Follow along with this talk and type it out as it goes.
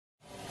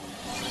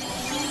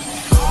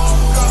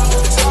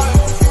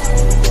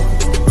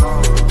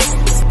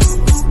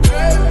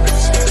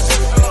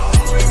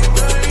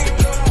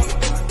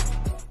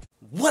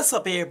What's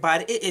up,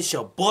 everybody? It is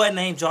your boy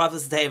named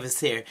Jarvis Davis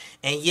here.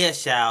 And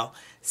yes, y'all,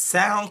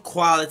 sound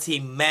quality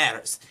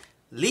matters.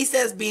 At least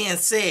that's being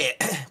said,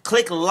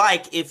 click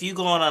like if you're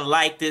going to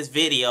like this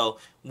video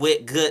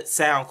with good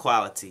sound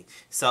quality.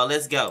 So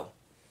let's go.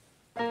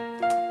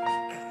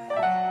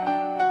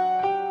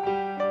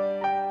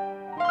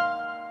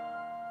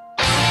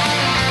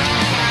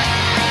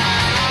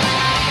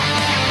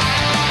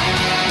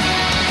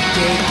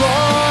 Llegó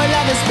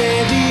la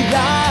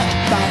despedida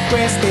bajo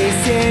este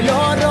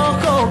cielo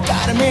rojo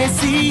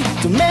carmesí.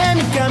 Tomé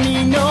mi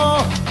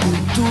camino y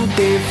tú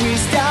te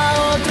fuiste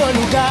a otro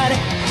lugar.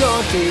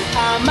 Yo te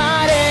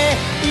amaré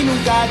y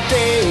nunca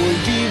te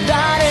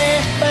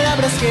olvidaré.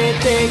 Palabras que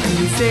te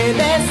quise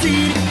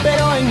decir,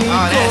 pero en mi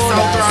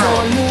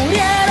corazón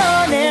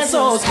murieron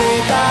esos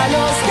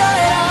pétalos que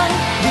caerán,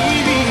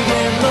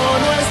 dividiendo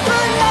nuestro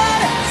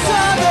andar.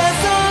 Suaves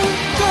son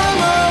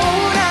como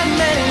una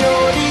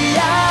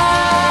melodía.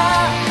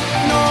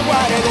 No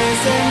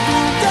guardes en tu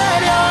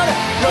interior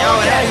lo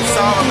que hay en tu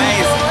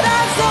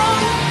corazón.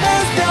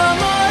 Este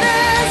amor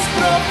es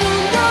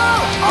profundo,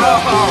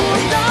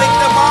 profundo.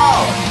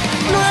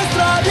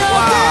 Nuestro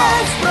adiós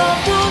es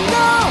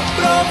profundo,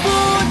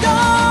 profundo.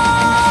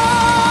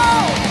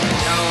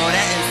 Yo,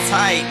 that is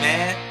tight,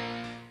 man.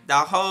 The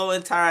whole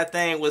entire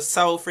thing was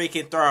so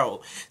freaking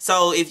thorough.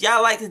 So if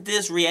y'all liked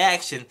this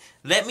reaction,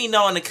 let me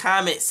know in the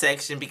comment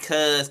section,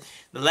 because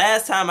the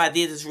last time I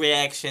did this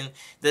reaction,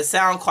 the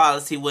sound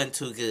quality wasn't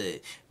too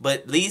good.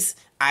 But at least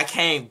I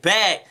came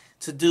back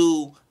to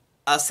do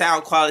a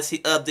sound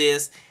quality of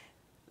this.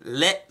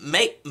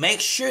 Make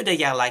sure that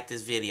y'all like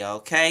this video,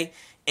 okay?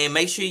 And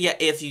make sure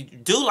if you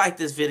do like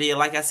this video,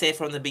 like I said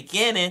from the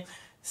beginning,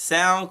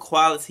 sound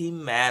quality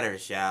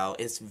matters, y'all.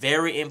 It's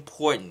very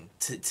important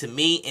to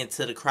me and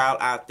to the crowd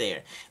out there.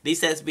 At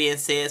least that's being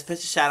said,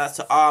 special shout out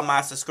to all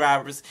my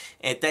subscribers,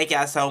 and thank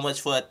y'all so much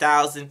for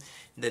 1,000.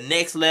 The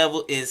next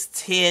level is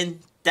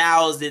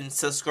 10,000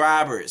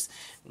 subscribers.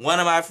 One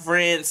of my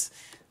friends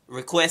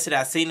requested,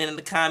 I seen it in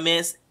the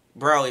comments,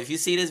 bro, if you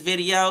see this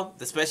video,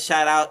 the special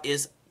shout out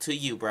is to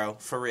you, bro,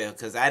 for real,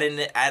 because I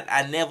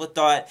never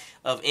thought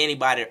of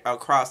anybody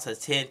across the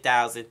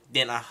 10,000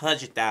 then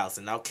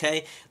 100,000. okay?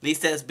 At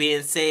least that's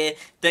being said.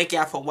 Thank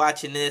y'all for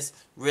watching this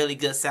really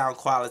good sound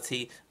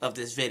quality of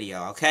this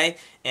video, okay?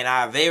 And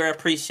I very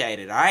appreciate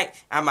it. All right,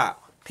 I'm out.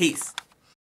 Peace.